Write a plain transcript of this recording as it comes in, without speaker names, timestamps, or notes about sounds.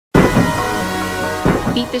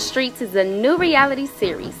Beat the Streets is a new reality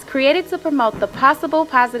series created to promote the possible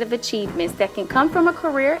positive achievements that can come from a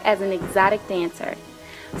career as an exotic dancer.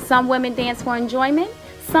 Some women dance for enjoyment,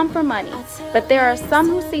 some for money, but there are some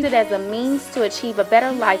who see it as a means to achieve a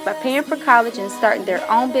better life by paying for college and starting their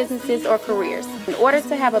own businesses or careers in order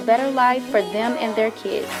to have a better life for them and their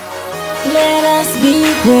kids. Let us be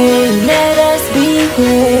great,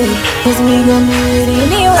 cause we gon' do it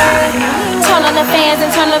anyway. Turn on the fans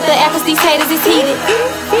and turn up the air cause these haters is heated.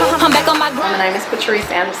 I'm back on my grind. My name is Patrice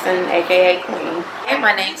Anderson, aka Queen. And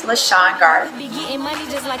my name's LaShawn Garth. Be getting money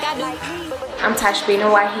just like I do. I'm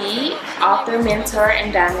Tashbina Waheed, author, mentor,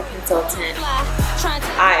 and diamond consultant.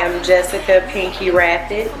 I am Jessica Pinky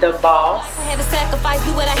Rapid, the boss. I had to sacrifice,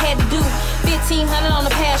 do what I had to do. 1,500 on a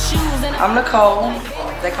pair of shoes. And I'm Nicole.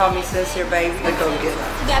 They call me Sincere Baby. The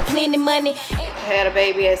go-getter. Got plenty money. I had a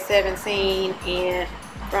baby at 17, and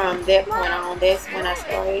from that point on, that's when I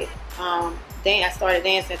started. I started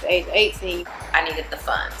dancing at the age of 18. I needed the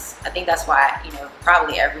funds. I think that's why,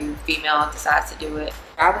 probably every female decides to do it.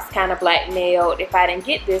 I was kind of blackmailed. If I didn't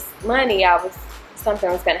get this money, something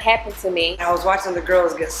was going to happen to me. I was watching the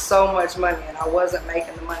girls get so much money and I wasn't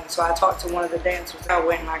making the money. So I talked to one of the dancers. I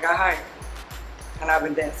went and I got hired. And I've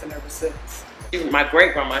been dancing ever since. My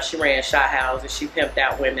great-grandma, she ran Shot House and she pimped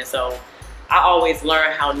out women. So I always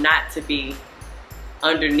learned how not to be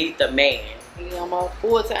underneath a man. I'm a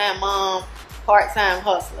full-time mom, part-time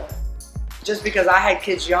hustler. Just because I had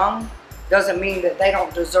kids young doesn't mean that they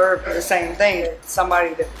don't deserve the same thing.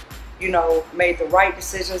 Somebody that, made the right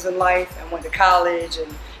decisions in life and went to college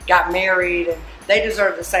and got married, and they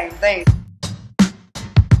deserve the same thing.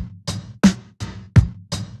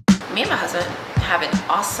 Me and my husband have an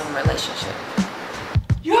awesome relationship.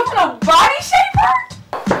 You having a body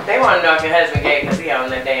shaper? They want to know if your husband gay because he on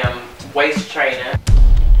that damn waist trainer.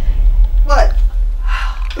 What?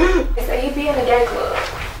 So you be in a gay club.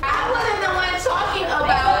 I wasn't the one talking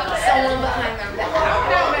about someone behind them.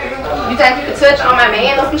 You think you can touch on my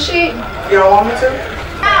man or some shit? You don't want me to?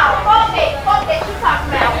 No, fuck that you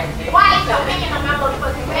talking about. Why is your man on my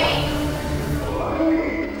motherfucking page?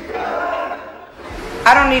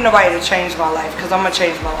 I don't need nobody to change my life because I'm going to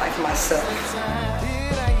change my life myself.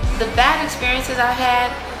 The bad experiences I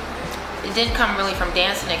had, it didn't come really from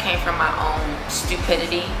dancing. It came from my own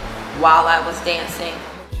stupidity while I was dancing.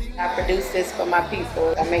 I produce this for my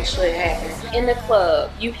people. I make sure it happens. In the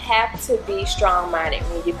club, you have to be strong-minded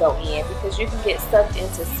when you go in because you can get sucked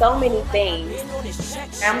into so many things.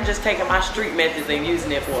 I'm just taking my street methods and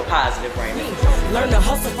using it for a positive right now. Learn to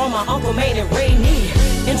hustle from my uncle, made it Rainy.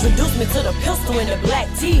 Introduced me to the pistol and the black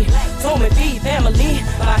tee. Told me feed family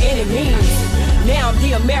by any means. Now I'm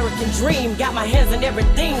the American dream. Got my hands in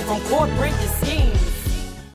everything from corporate to scheme.